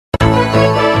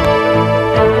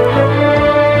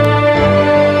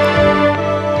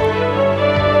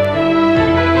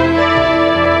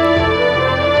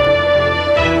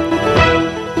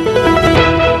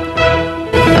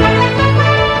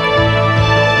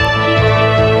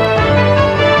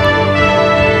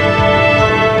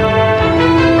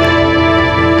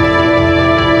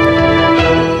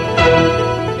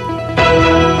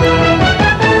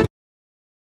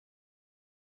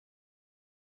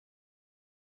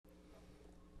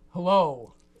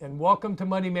Hello, and welcome to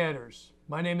Money Matters.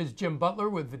 My name is Jim Butler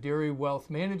with Videri Wealth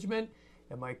Management,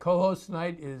 and my co-host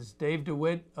tonight is Dave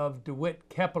DeWitt of DeWitt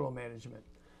Capital Management.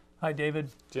 Hi, David.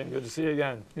 Jim, good to see you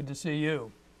again. Good to see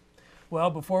you. Well,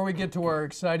 before we get to our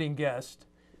exciting guest,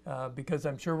 because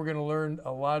I'm sure we're going to learn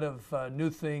a lot of new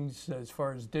things as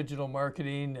far as digital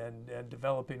marketing and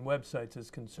developing websites is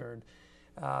concerned,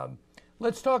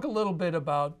 let's talk a little bit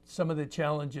about some of the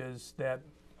challenges that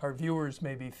our viewers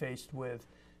may be faced with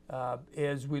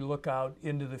as we look out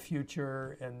into the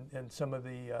future and some of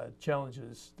the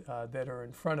challenges that are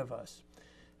in front of us.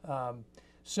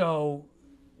 So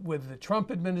with the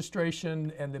Trump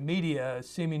administration and the media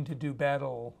seeming to do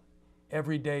battle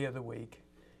every day of the week,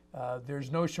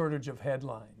 there's no shortage of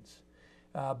headlines.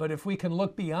 But if we can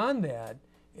look beyond that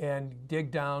and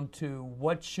dig down to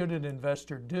what should an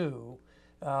investor do,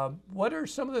 what are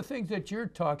some of the things that you're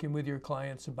talking with your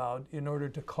clients about in order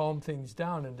to calm things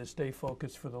down and to stay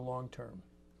focused for the long term?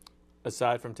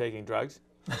 Aside from taking drugs?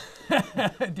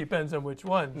 It depends on which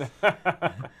one.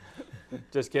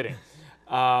 Just kidding.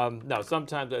 No,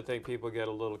 sometimes I think people get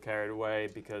a little carried away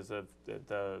because of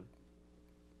the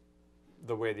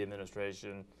way the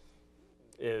administration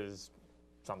is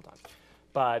sometimes.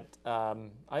 But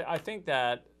I think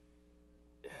that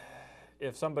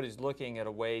if somebody's looking at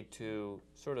a way to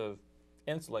sort of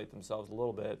insulate themselves a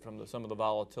little bit from some of the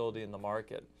volatility in the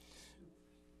market,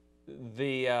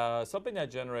 something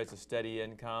that generates a steady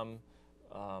income,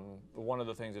 one of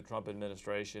the things the Trump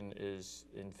administration is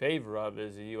in favor of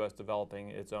is the U.S. developing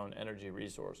its own energy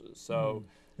resources. So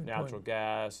natural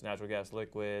gas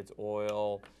liquids,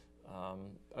 oil,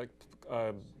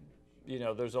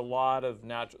 there's a lot of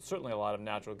certainly a lot of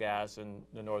natural gas in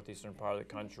the northeastern part of the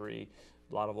country,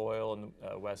 a lot of oil in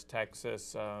West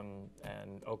Texas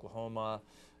and Oklahoma.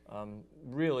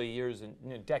 Really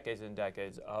decades and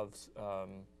decades of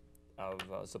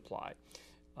supply.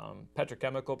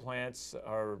 Petrochemical plants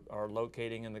are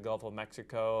locating in the Gulf of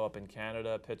Mexico, up in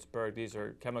Canada, Pittsburgh. These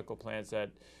are chemical plants that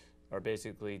are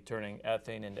basically turning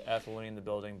ethane into ethylene, the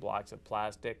building blocks of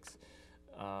plastics.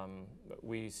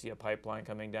 We see a pipeline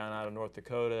coming down out of North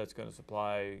Dakota that's going to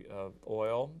supply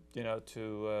oil,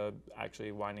 to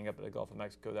actually winding up at the Gulf of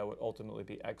Mexico that would ultimately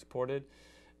be exported,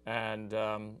 and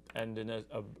in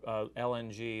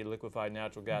LNG, liquefied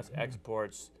natural gas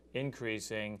exports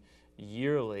increasing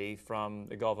yearly from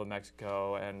the Gulf of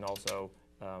Mexico, and also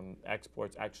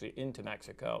exports actually into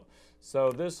Mexico.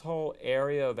 So this whole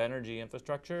area of energy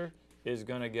infrastructure is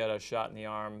going to get a shot in the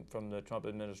arm from the Trump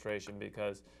administration,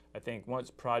 because I think once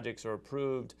projects are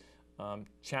approved,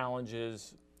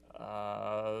 challenges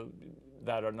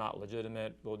that are not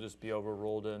legitimate will just be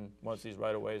overruled, and once these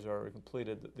right-of-ways are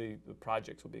completed, the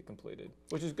projects will be completed,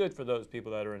 which is good for those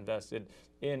people that are invested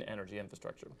in energy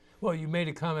infrastructure. Well, you made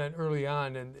a comment early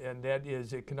on, and that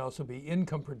is it can also be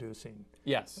income producing.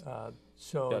 Yes.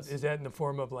 Yes. Is that in the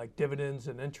form of like dividends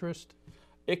and interest?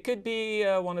 It could be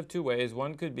one of two ways.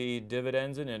 One could be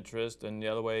dividends and interest, and the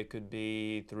other way could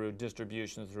be through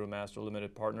distribution through a master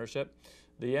limited partnership.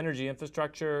 The energy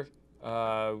infrastructure,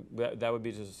 that would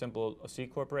be just a simple C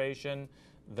corporation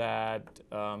that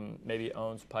maybe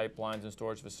owns pipelines and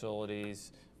storage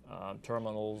facilities,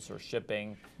 terminals, or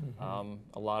shipping.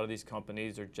 A lot of these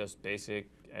companies are just basic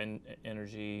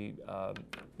energy.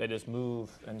 They just move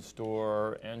and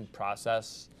store and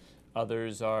process.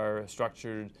 Others are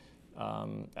structured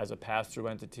as a pass-through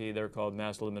entity. They're called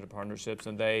master limited partnerships,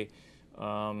 and there's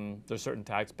certain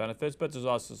tax benefits, but there's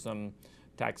also some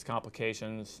tax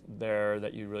complications there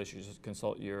that you really should just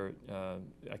consult your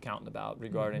accountant about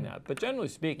regarding that. But generally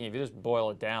speaking, if you just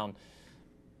boil it down,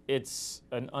 it's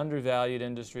an undervalued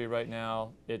industry right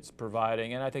now. It's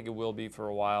providing, and I think it will be for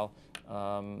a while,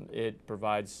 it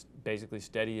provides basically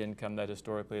steady income that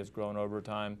historically has grown over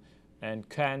time, and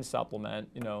can supplement,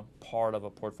 part of a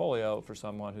portfolio for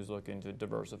someone who's looking to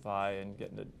diversify and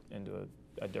get into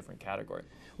a different category.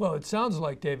 Well, it sounds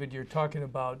like, David, you're talking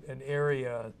about an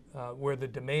area where the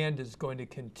demand is going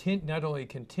to not only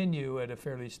continue at a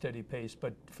fairly steady pace,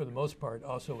 but for the most part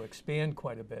also expand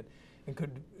quite a bit, and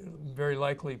could very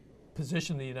likely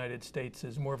position the United States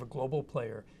as more of a global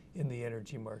player in the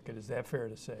energy market. Is that fair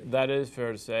to say? That is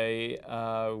fair to say.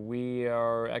 We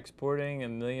are exporting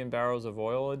 1 million barrels of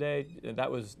oil a day.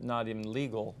 That was not even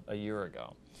legal a year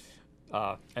ago,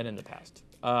 and in the past.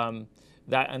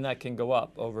 That can go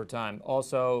up over time.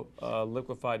 Also,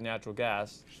 liquefied natural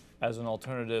gas as an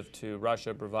alternative to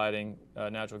Russia providing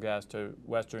natural gas to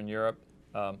Western Europe.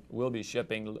 We'll be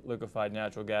shipping liquefied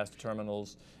natural gas to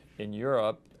terminals in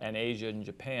Europe and Asia and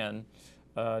Japan.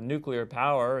 Nuclear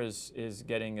power is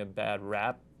getting a bad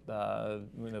rap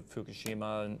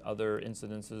Fukushima and other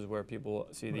incidences where people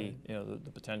see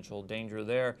the potential danger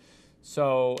there.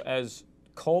 So as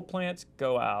coal plants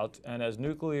go out and as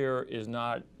nuclear is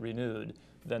not renewed,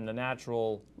 then the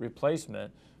natural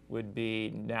replacement would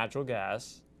be natural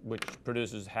gas, which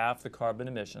produces half the carbon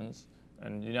emissions.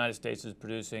 And the United States is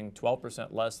producing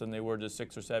 12% less than they were just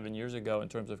 6 or 7 years ago in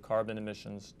terms of carbon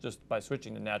emissions just by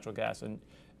switching to natural gas and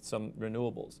some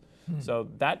renewables. So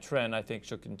that trend, I think,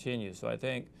 should continue. So I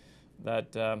think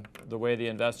that the way the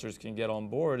investors can get on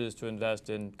board is to invest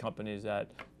in companies that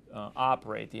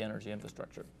operate the energy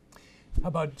infrastructure. How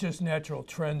about just natural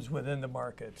trends within the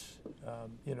markets?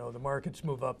 The markets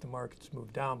move up, the markets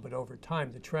move down, but over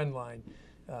time, the trend line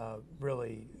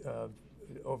really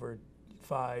over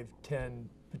 5, 10,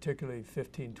 particularly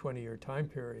 15, 20-year time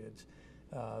periods,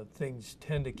 things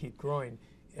tend to keep growing.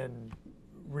 And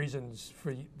reasons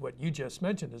for what you just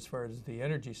mentioned as far as the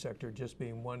energy sector just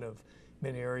being one of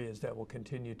many areas that will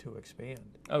continue to expand.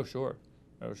 Oh, sure.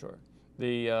 Oh, sure.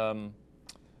 The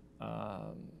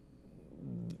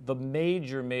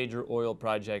major oil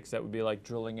projects that would be like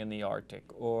drilling in the Arctic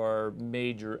or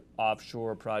major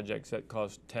offshore projects that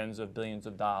cost tens of billions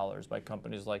of dollars by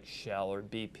companies like Shell or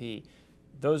BP,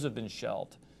 those have been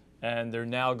shelved. And they're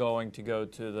now going to go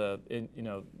to the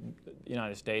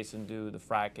United States and do the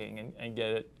fracking and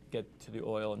get to the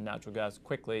oil and natural gas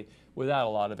quickly without a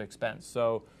lot of expense.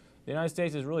 So the United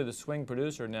States is really the swing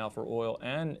producer now for oil,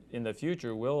 and in the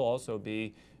future will also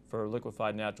be for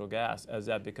liquefied natural gas as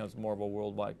that becomes more of a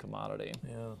worldwide commodity.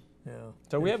 Yeah.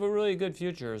 So we have a really good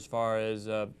future as far as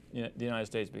the United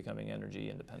States becoming energy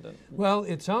independent. Well,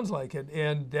 it sounds like it,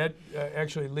 and that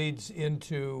actually leads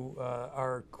into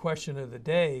our question of the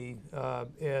day.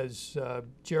 As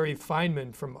Jerry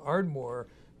Feynman from Ardmore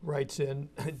writes in,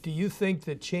 do you think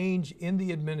the change in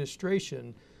the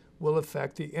administration will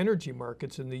affect the energy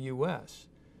markets in the U.S.?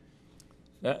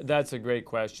 That's a great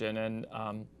question, and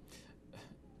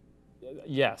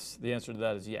yes, the answer to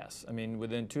that is yes. I mean,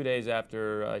 within 2 days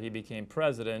after he became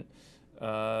president,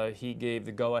 he gave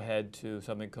the go-ahead to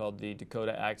something called the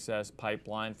Dakota Access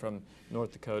Pipeline from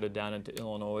North Dakota down into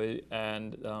Illinois,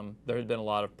 and there had been a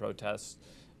lot of protests,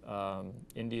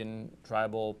 Indian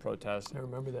tribal protests. I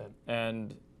remember that.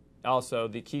 And also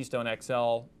the Keystone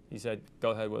XL, he said, go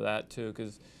ahead with that too,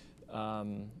 because,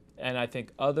 and I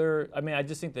think I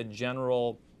just think the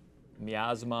general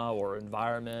miasma or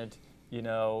environment,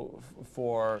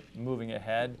 for moving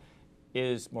ahead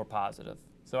is more positive.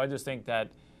 So I just think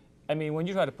that, when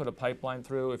you try to put a pipeline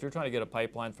through, if you're trying to get a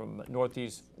pipeline from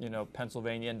northeast,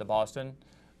 Pennsylvania into Boston,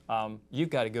 you've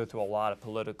got to go through a lot of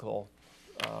political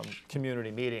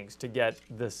community meetings to get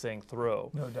this thing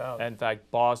through. No doubt. And in fact,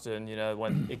 Boston,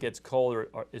 when it gets colder,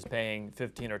 is paying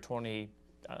 $15 or $20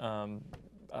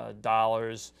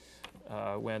 dollars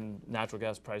when natural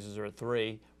gas prices are at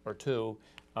 3 or 2.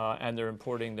 And they're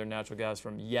importing their natural gas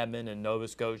from Yemen and Nova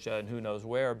Scotia and who knows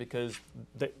where, because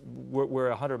we're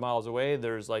 100 miles away.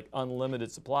 There's like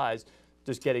unlimited supplies.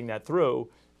 Just getting that through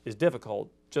is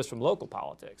difficult just from local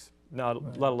politics, let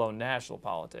alone national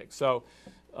politics. So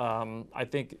I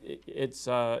think it's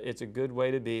a good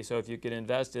way to be. So if you can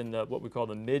invest in what we call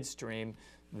the midstream,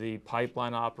 the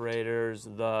pipeline operators,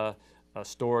 the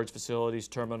storage facilities,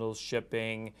 terminals,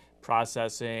 shipping,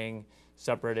 processing,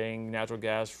 separating natural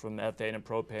gas from ethane and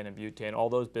propane and butane, all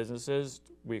those businesses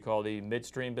we call the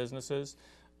midstream businesses,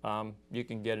 you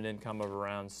can get an income of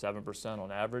around 7%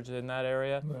 on average in that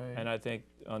area. Right. And I think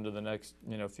under the next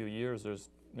few years,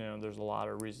 there's a lot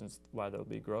of reasons why there'll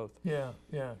be growth. Yeah,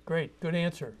 great, good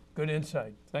answer, good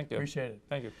insight. Thank you. Appreciate it.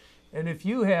 Thank you. And if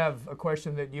you have a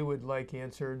question that you would like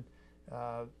answered,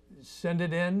 send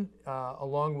it in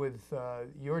along with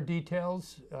your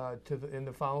details in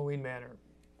the following manner.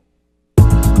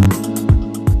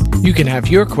 You can have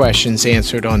your questions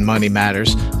answered on Money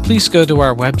Matters. Please go to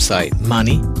our website,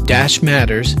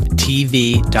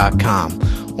 money-matterstv.com.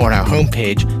 On our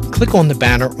homepage, click on the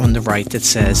banner on the right that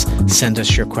says, Send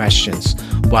us your questions.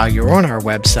 While you're on our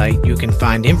website, you can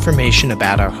find information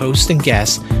about our host and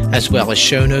guests, as well as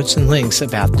show notes and links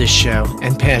about this show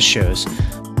and past shows.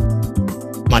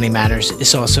 Money Matters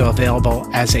is also available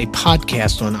as a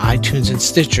podcast on iTunes and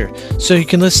Stitcher, so you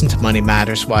can listen to Money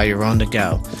Matters while you're on the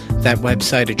go. That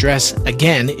website address,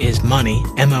 again, is money,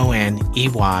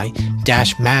 M-O-N-E-Y,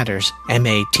 -matters,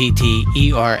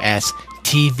 M-A-T-T-E-R-S,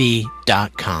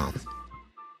 TV.com.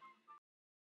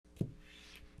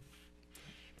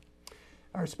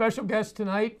 Our special guest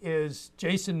tonight is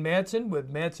Jason Matson with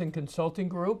Matson Consulting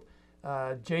Group.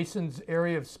 Jason's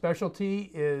area of specialty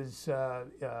is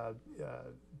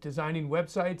designing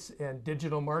websites and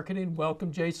digital marketing.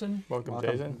 Welcome, Jason. Welcome,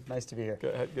 Welcome. Jason. Nice to be here.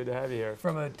 Good to have you here.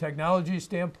 From a technology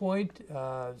standpoint,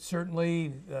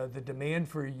 certainly the demand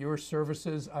for your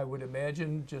services, I would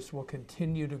imagine, just will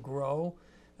continue to grow.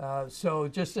 So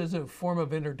just as a form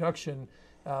of introduction,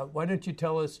 why don't you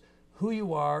tell us who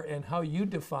you are and how you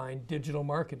define digital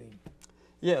marketing?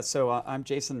 Yeah, so I'm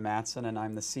Jason Matson, and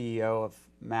I'm the CEO of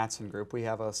Matson Group. We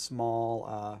have a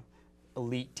small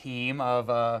elite team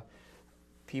of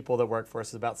people that work for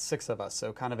us. There's about 6 of us,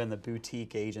 so kind of in the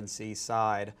boutique agency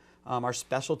side. Our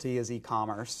specialty is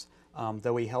e-commerce,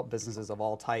 though we help businesses of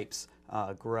all types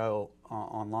grow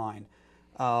online.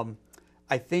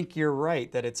 I think you're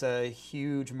right that it's a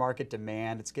huge market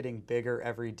demand. It's getting bigger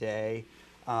every day.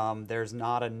 There's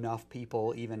not enough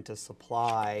people even to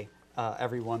supply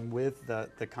everyone with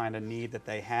the kind of need that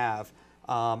they have.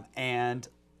 And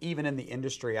even in the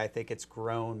industry, I think it's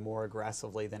grown more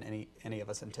aggressively than any of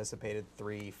us anticipated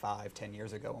 3, 5, 10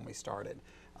 years ago when we started.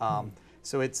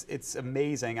 So it's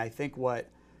amazing. I think what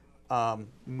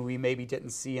we maybe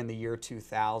didn't see in the year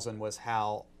 2000 was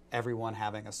how everyone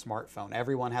having a smartphone,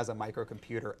 everyone has a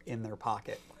microcomputer in their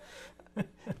pocket.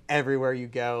 Everywhere you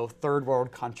go, third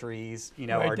world countries, you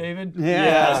know, Right, David?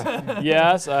 Yeah.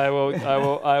 Yes, I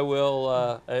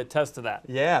will attest to that.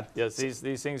 Yeah. Yes,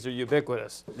 these things are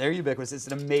ubiquitous. They're ubiquitous. It's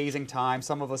an amazing time.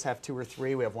 Some of us have 2 or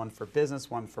 3. We have one for business,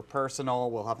 one for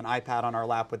personal. We'll have an iPad on our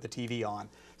lap with the TV on.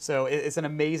 So it's an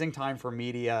amazing time for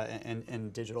media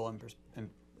and digital and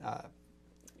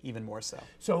even more so.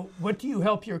 So what do you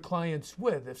help your clients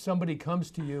with? If somebody comes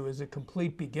to you as a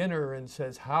complete beginner and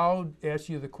says, asks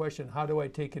you the question, how do I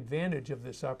take advantage of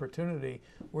this opportunity?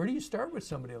 Where do you start with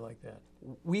somebody like that?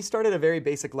 We start at a very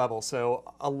basic level.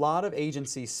 So a lot of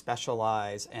agencies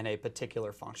specialize in a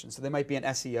particular function. So they might be an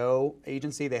SEO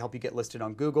agency. They help you get listed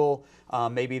on Google.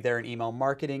 Maybe they're an email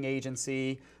marketing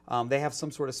agency. They have some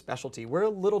sort of specialty. We're a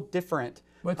little different.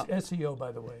 What's SEO,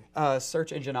 by the way?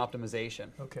 Search engine optimization.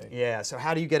 Okay. Yeah, so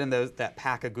how do you get in that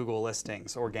pack of Google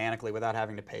listings organically without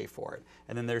having to pay for it?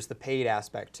 And then there's the paid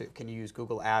aspect too. Can you use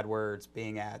Google AdWords,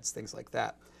 Bing ads, things like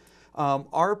that?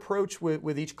 Our approach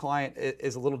with each client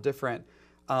is a little different.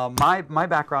 My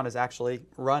background is actually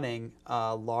running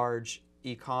large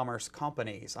e-commerce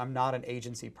companies. I'm not an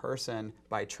agency person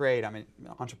by trade. I'm an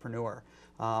entrepreneur.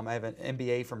 I have an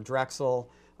MBA from Drexel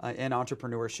in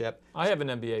entrepreneurship. I have an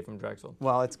MBA from Drexel.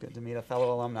 Well, it's good to meet a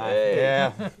fellow alumni. Hey.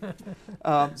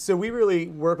 Yeah. So we really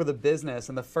work with a business,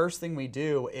 and the first thing we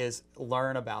do is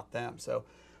learn about them. So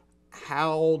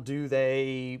how do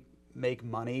they make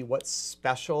money? What's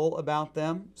special about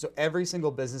them? So every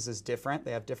single business is different.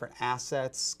 They have different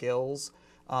assets, skills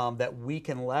that we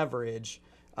can leverage.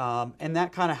 And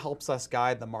that kind of helps us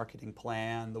guide the marketing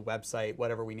plan, the website,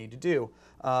 whatever we need to do.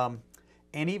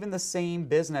 And even the same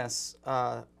business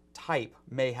type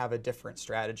may have a different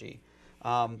strategy.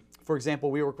 For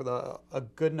example, we work with a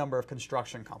good number of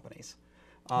construction companies.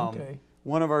 Okay.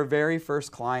 One of our very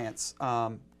first clients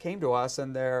came to us,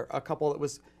 and they're a couple that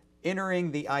was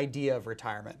entering the idea of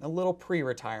retirement, a little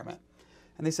pre-retirement.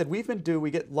 And they said, we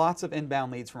get lots of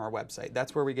inbound leads from our website.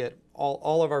 That's where we get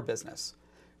all of our business.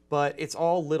 But it's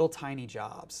all little tiny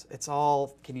jobs. It's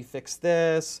all, can you fix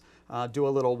this? Do a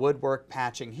little woodwork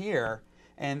patching here.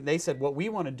 And they said, what we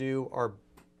want to do are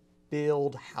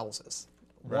build houses.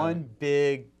 Right. One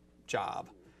big job.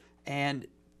 And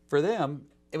for them,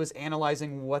 it was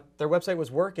analyzing what their website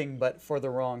was working, but for the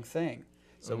wrong thing.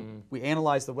 So we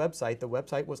analyzed the website. The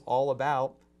website was all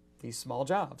about these small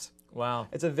jobs. Wow.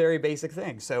 It's a very basic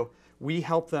thing. So we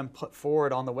helped them put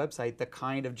forward on the website the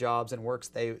kind of jobs and works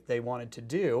they wanted to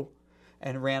do,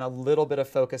 and ran a little bit of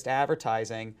focused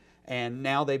advertising. And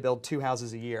now they build 2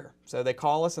 houses a year. So they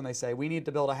call us and they say, we need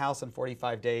to build a house in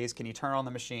 45 days. Can you turn on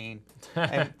the machine?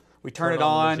 And we turn it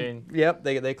on. The machine. Yep,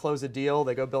 they close a deal.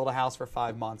 They go build a house for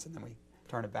 5 months, and then we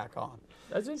turn it back on.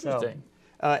 That's interesting.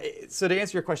 So to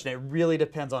answer your question, it really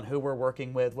depends on who we're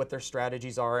working with, what their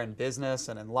strategies are in business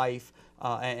and in life,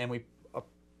 and we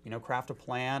craft a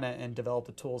plan and develop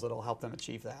the tools that will help them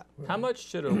achieve that. How much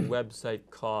should a website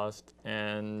cost,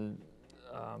 and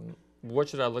what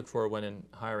should I look for when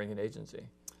hiring an agency?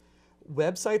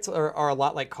 Websites are a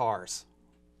lot like cars.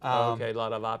 Okay, a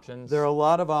lot of options. There are a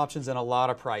lot of options and a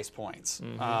lot of price points.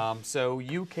 Mm-hmm. So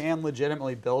you can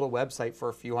legitimately build a website for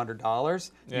a few $100s.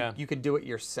 Yeah. You can do it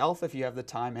yourself if you have the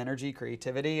time, energy,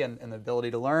 creativity, and the ability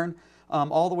to learn,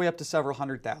 all the way up to several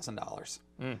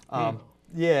 $100,000.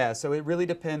 Yeah, so it really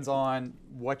depends on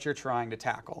what you're trying to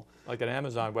tackle. Like an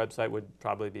Amazon website would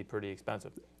probably be pretty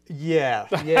expensive. Yeah.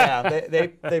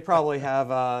 They probably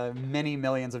have many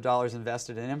millions of dollars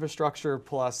invested in infrastructure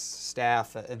plus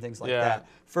staff and things like that.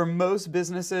 For most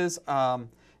businesses,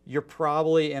 you're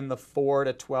probably in the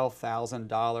 $4,000 to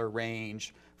 $12,000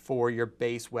 range for your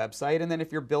base website. And then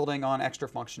if you're building on extra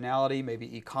functionality,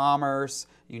 maybe e-commerce,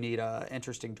 you need an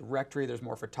interesting directory, there's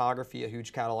more photography, a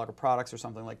huge catalog of products or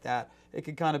something like that, it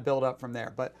could kind of build up from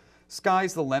there. But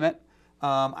sky's the limit.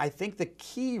 I think the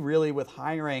key really with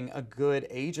hiring a good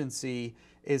agency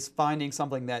is finding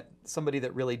somebody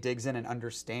that really digs in and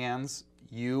understands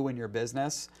you and your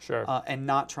business, Sure. And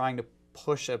not trying to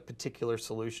push a particular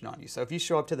solution on you. So if you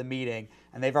show up to the meeting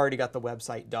and they've already got the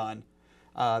website done,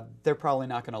 they're probably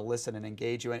not going to listen and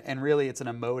engage you. And really, it's an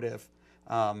emotive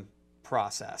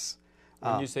process.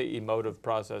 When you say emotive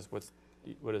process,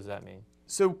 what does that mean?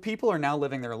 So people are now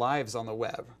living their lives on the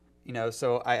web.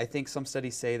 So I think some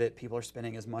studies say that people are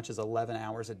spending as much as 11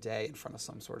 hours a day in front of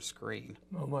some sort of screen.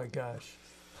 Oh my gosh,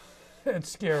 that's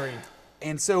scary.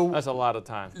 And so That's a lot of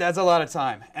time. that's a lot of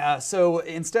time. So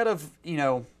instead of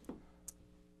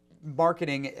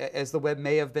marketing as the web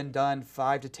may have been done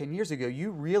 5 to 10 years ago,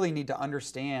 you really need to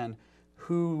understand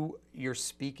who you're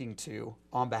speaking to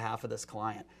on behalf of this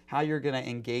client, how you're going to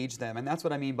engage them. And that's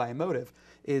what I mean by emotive,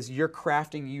 is you're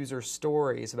crafting user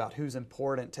stories about who's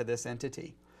important to this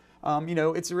entity.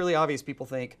 It's really obvious. People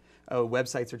think, oh,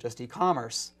 websites are just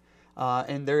e-commerce.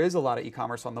 And there is a lot of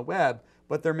e-commerce on the web,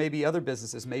 but there may be other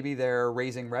businesses. Maybe they're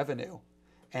raising revenue.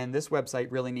 And this website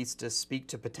really needs to speak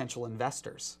to potential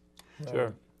investors.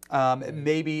 Sure.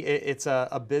 Maybe it's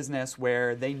a business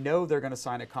where they know they're going to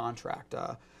sign a contract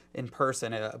in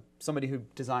person, somebody who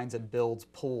designs and builds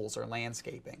pools or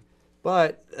landscaping.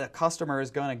 But a customer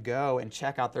is going to go and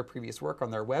check out their previous work on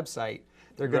their website.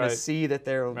 They're going to see that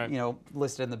they're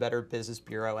listed in the Better Business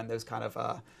Bureau and those kind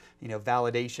of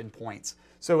validation points.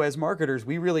 So as marketers,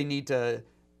 we really need to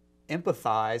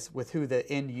empathize with who the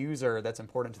end user that's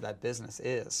important to that business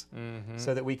is,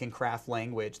 so that we can craft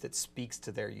language that speaks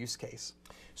to their use case.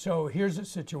 So here's a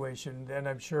situation, and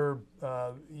I'm sure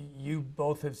you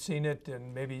both have seen it,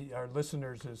 and maybe our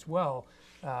listeners as well.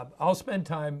 I'll spend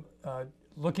time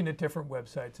looking at different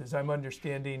websites as I'm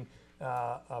understanding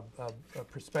a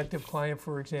prospective client,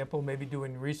 for example, maybe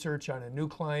doing research on a new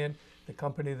client, the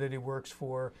company that he works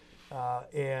for,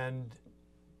 and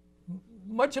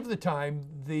much of the time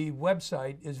the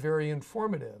website is very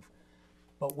informative,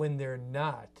 but when they're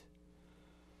not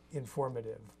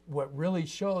informative, what really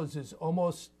shows is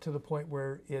almost to the point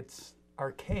where it's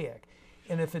archaic.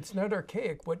 And if it's not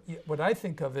archaic, what I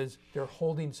think of is they're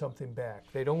holding something back.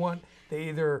 They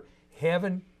either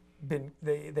haven't been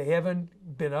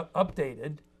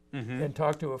updated and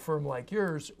talked to a firm like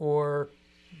yours, or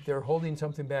they're holding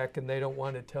something back and they don't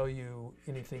want to tell you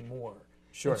anything more.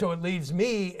 Sure. And so it leaves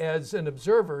me as an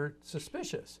observer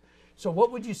suspicious. So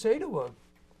what would you say to a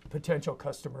potential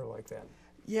customer like that?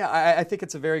 Yeah, I think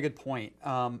it's a very good point.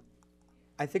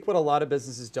 I think what a lot of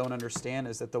businesses don't understand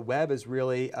is that the web is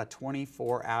really a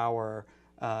 24-hour,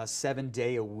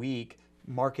 7-day-a-week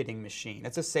marketing machine.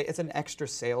 It's an extra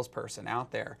salesperson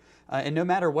out there. And no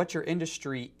matter what your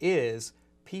industry is,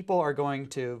 people are going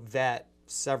to vet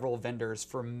several vendors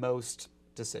for most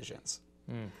decisions.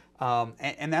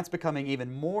 And that's becoming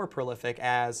even more prolific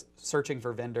as searching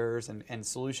for vendors and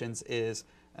solutions is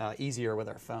easier with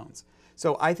our phones.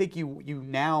 So I think you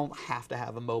now have to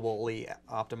have a mobilely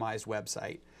optimized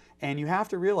website. And you have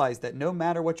to realize that no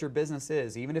matter what your business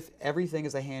is, even if everything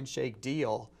is a handshake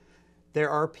deal, there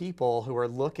are people who are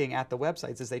looking at the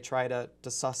websites as they try to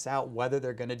suss out whether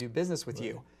they're going to do business with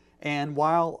you. And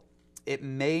while it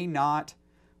may not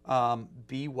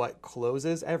be what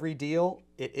closes every deal,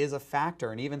 it is a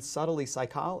factor. And even subtly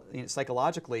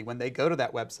psychologically, when they go to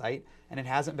that website and it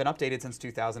hasn't been updated since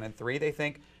 2003, they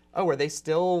think, oh, are they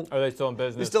still in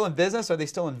business? They're still in business? Are they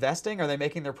still investing? Are they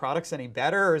making their products any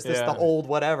better? Or is this the old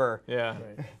whatever? Yeah.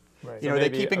 Right. Are they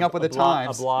keeping up with the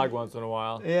times? A blog once in a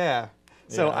while. Yeah.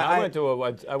 So I went to a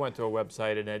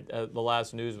website and the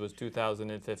last news was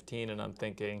 2015, and I'm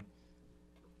thinking,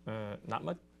 not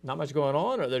much going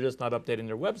on, or they're just not updating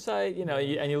their website.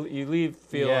 You leave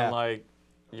feeling like,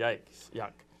 yikes,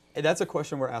 yuck. And that's a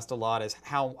question we're asked a lot: is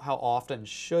how often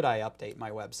should I update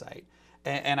my website?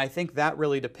 And I think that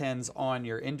really depends on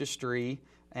your industry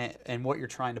and what you're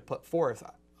trying to put forth.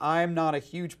 I'm not a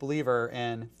huge believer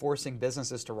in forcing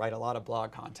businesses to write a lot of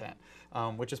blog content,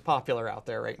 which is popular out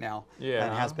there right now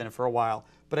and has been for a while.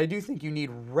 But I do think you need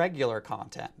regular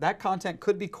content. That content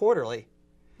could be quarterly.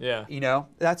 Yeah.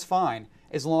 That's fine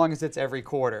as long as it's every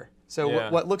quarter.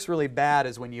 So what looks really bad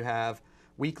is when you have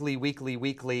weekly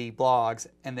blogs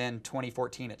and then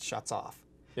 2014 it shuts off.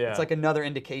 Yeah. It's like another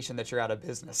indication that you're out of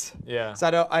business. Yeah.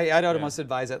 So I'd almost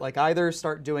advise it, like either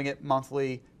start doing it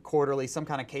monthly, quarterly, some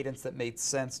kind of cadence that made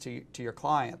sense to your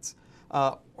clients,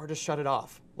 or just shut it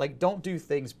off. Like, don't do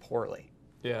things poorly.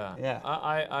 Yeah. Yeah.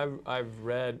 I've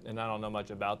read, and I don't know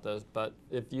much about this, but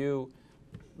if you,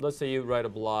 let's say you write a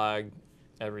blog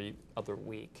every other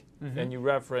week, and you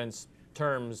reference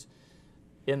terms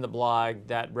in the blog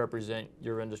that represent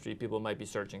your industry people might be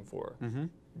searching for,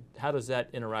 how does that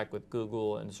interact with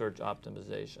Google and search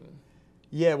optimization?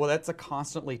 Yeah, well, that's a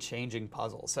constantly changing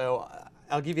puzzle. So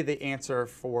I'll give you the answer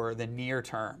for the near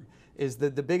term. Is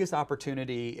the biggest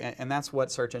opportunity, and that's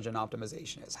what search engine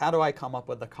optimization is. How do I come up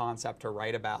with a concept to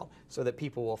write about so that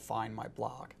people will find my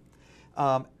blog?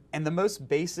 And the most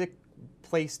basic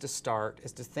place to start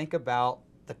is to think about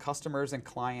the customers and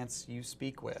clients you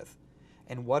speak with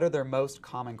and what are their most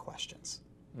common questions.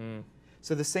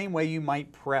 So the same way you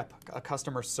might prep a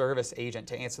customer service agent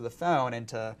to answer the phone and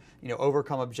to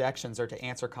overcome objections or to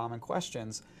answer common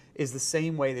questions is the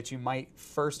same way that you might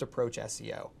first approach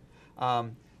SEO.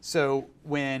 So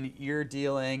when you're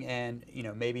dealing in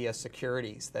maybe a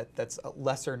securities that's a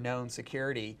lesser known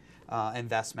security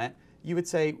investment, you would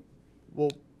say,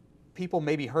 well, people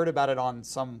maybe heard about it on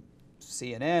some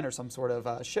CNN or some sort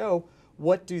of show.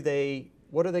 What are they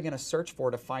going to search for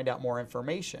to find out more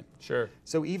information? Sure.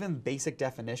 So even basic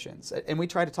definitions, and we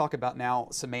try to talk about now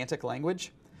semantic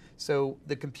language. So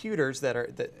the computers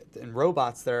and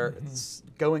robots that are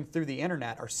going through the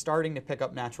internet are starting to pick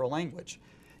up natural language.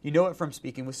 You know it from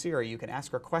speaking with Siri. You can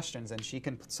ask her questions and she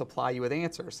can supply you with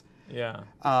answers. Yeah.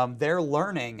 They're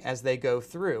learning as they go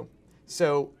through.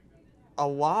 So a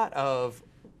lot of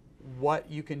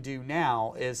what you can do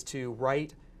now is to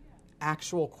write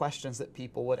actual questions that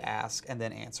people would ask and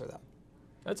then answer them.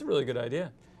 That's a really good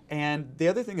idea. And the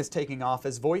other thing that's taking off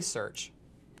is voice search.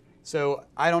 So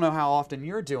I don't know how often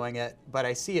you're doing it, but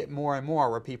I see it more and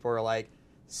more where people are like,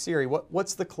 Siri,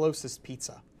 what's the closest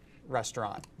pizza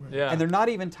restaurant? Yeah. And they're not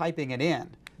even typing it in.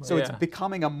 So it's Yeah.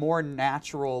 becoming a more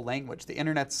natural language. The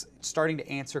internet's starting to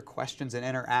answer questions and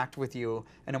interact with you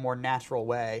in a more natural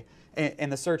way.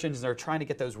 And the search engines are trying to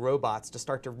get those robots to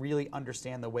start to really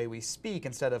understand the way we speak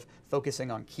instead of focusing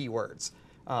on keywords.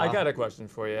 I got a question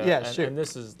for you. Yeah, and, sure. And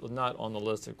this is not on the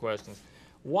list of questions.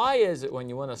 Why is it when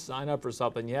you want to sign up for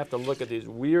something, you have to look at these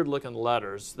weird-looking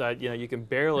letters that you can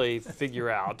barely figure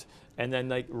out, and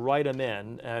then write them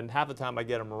in, and half the time I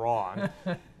get them wrong.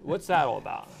 What's that all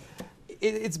about?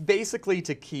 It's basically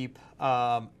to keep.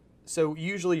 So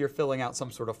usually you're filling out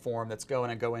some sort of form that's going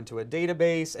to go into a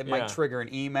database. It might trigger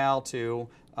an email to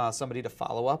somebody to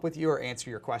follow up with you or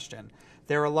answer your question.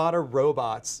 There are a lot of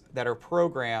robots that are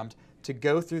programmed to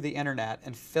go through the internet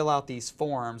and fill out these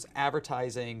forms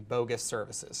advertising bogus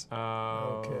services.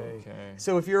 Oh, Okay.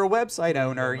 So if you're a website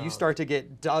owner, you start to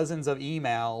get dozens of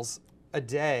emails a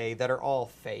day that are all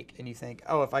fake. And you think,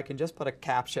 oh, if I can just put a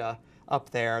CAPTCHA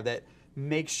up there that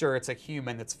makes sure it's a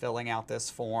human that's filling out this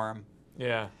form.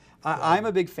 Yeah. I'm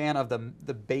a big fan of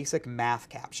the basic math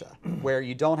CAPTCHA, where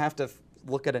you don't have to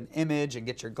look at an image and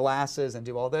get your glasses and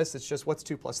do all this. It's just what's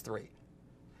 2 + 3.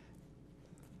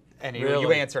 And you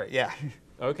Really? answer it, yeah.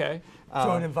 Okay.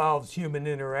 So it involves human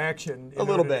interaction in a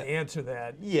little order bit. to answer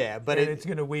that. Yeah, but and it's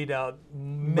going to weed out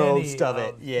many most of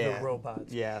it, yeah. the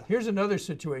robots. Yeah. Here's another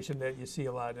situation that you see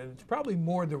a lot, and it's probably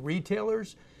more the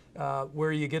retailers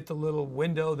where you get the little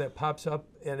window that pops up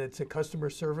and it's a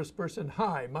customer service person.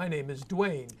 Hi, my name is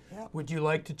Dwayne. Yeah. Would you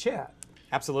like to chat?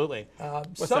 Absolutely. that all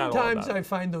Sometimes about? I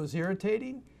find those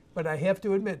irritating, but I have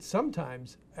to admit,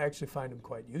 sometimes I actually find them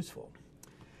quite useful.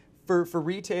 For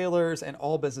retailers and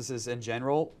all businesses in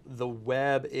general, the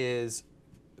web is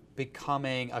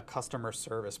becoming a customer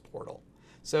service portal.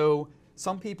 So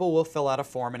some people will fill out a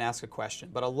form and ask a question,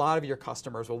 but a lot of your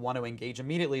customers will want to engage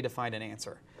immediately to find an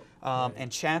answer.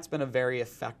 And chat's been a very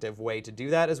effective way to do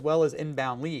that, as well as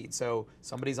inbound leads. So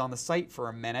somebody's on the site for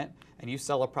a minute and you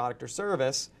sell a product or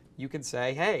service, you can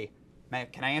say, hey,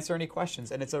 can I answer any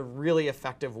questions? And it's a really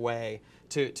effective way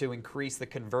to increase the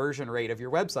conversion rate of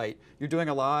your website. You're doing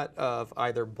a lot of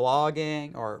either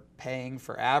blogging or paying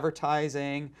for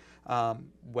advertising,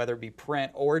 whether it be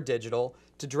print or digital,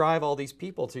 to drive all these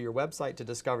people to your website to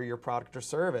discover your product or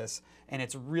service. And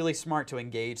it's really smart to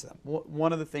engage them.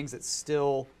 One of the things that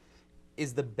still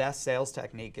is the best sales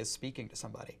technique is speaking to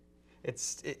somebody.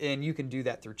 And you can do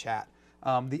that through chat.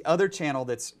 The other channel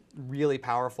that's really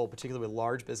powerful, particularly with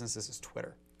large businesses, is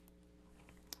Twitter.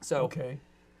 So Okay.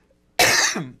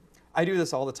 I do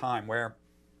this all the time where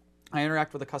I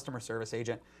interact with a customer service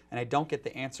agent and I don't get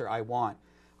the answer I want.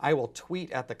 I will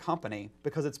tweet at the company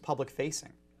because it's public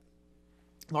facing.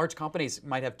 Large companies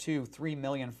might have 2-3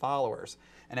 million followers.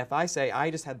 And if I say,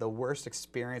 I just had the worst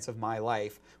experience of my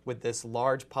life with this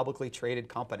large publicly traded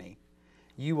company,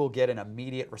 you will get an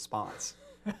immediate response.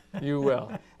 You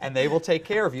will. And they will take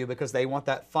care of you because they want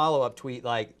that follow-up tweet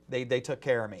like, they took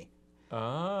care of me.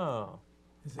 Oh.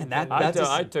 And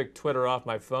I took Twitter off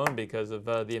my phone because of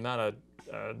the amount of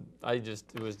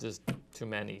it was just too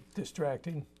many.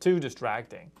 Distracting. Too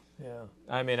distracting. Yeah.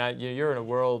 I mean, you're in a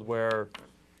world where,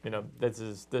 this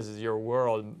is your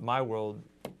world. My world.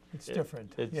 It's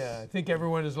different. Yeah, I think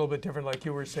everyone is a little bit different, like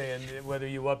you were saying, whether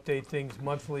you update things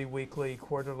monthly, weekly,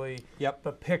 quarterly. Yep.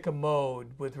 But pick a mode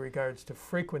with regards to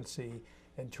frequency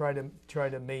and try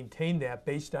to maintain that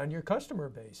based on your customer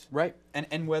base. Right,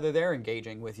 and whether they're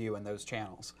engaging with you in those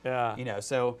channels. Yeah.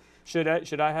 So should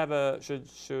I have a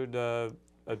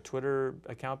Twitter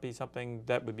account be something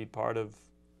that would be part of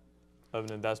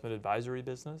an investment advisory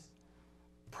business?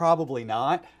 Probably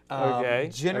not.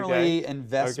 Generally, Okay.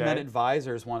 investment Okay.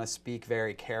 advisors want to speak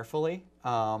very carefully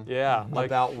Yeah.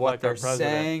 about what like our they're president.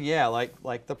 saying. Yeah,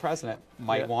 like the president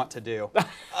might Yeah. want to do.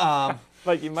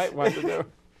 Like you might want to do.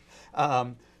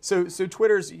 So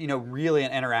Twitter's really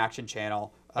an interaction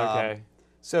channel. Okay.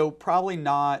 So probably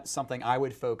not something I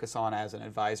would focus on as an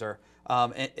advisor.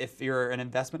 If you're an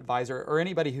investment advisor or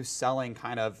anybody who's selling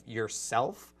kind of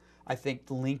yourself, I think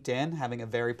LinkedIn, having a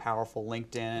very powerful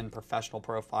LinkedIn professional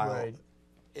profile, Right.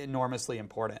 enormously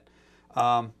important.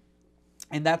 And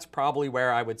that's probably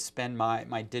where I would spend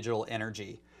my digital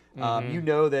energy. You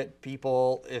know that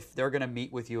people, if they're going to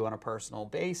meet with you on a personal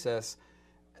basis,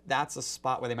 that's a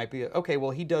spot where they might be, okay,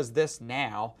 well, he does this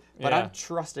now, but Yeah. I'm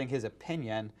trusting his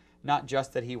opinion, not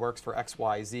just that he works for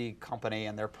XYZ company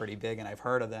and they're pretty big and I've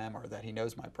heard of them, or that he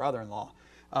knows my brother-in-law.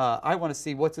 I want to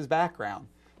see what's his background.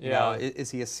 Yeah.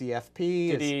 Is he a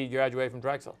CFP? Did he graduate from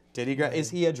Drexel? Is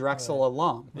he a Drexel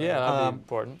alum? Yeah, that'd be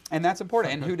important. And that's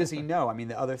important. And who does he know? I mean,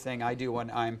 the other thing I do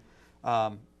when I'm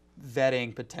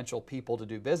vetting potential people to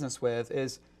do business with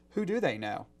is who do they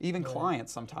know? Even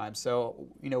clients sometimes. So,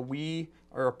 we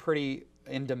are a pretty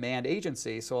in-demand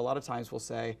agency. So a lot of times we'll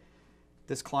say,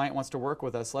 this client wants to work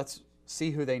with us. Let's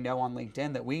see who they know on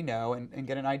LinkedIn that we know and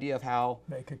get an idea of how.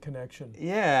 Make a connection.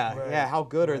 Yeah, how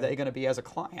good are they going to be as a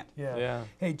client? Yeah.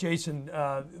 Hey, Jason,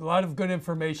 a lot of good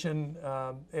information.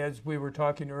 As we were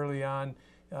talking early on,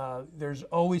 there's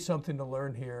always something to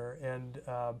learn here. And,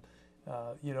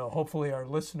 hopefully our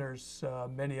listeners,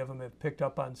 many of them have picked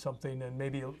up on something and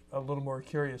maybe a little more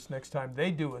curious next time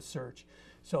they do a search.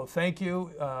 So thank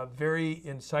you. Very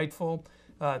insightful.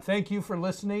 Thank you for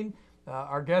listening.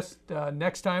 Our guest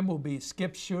next time will be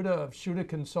Skip Shuda of Shuda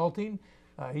Consulting.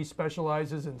 He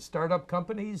specializes in startup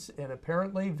companies and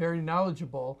apparently very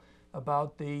knowledgeable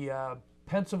about the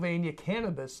Pennsylvania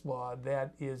cannabis law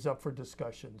that is up for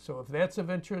discussion. So if that's of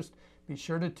interest, be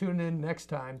sure to tune in next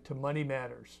time to Money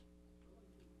Matters.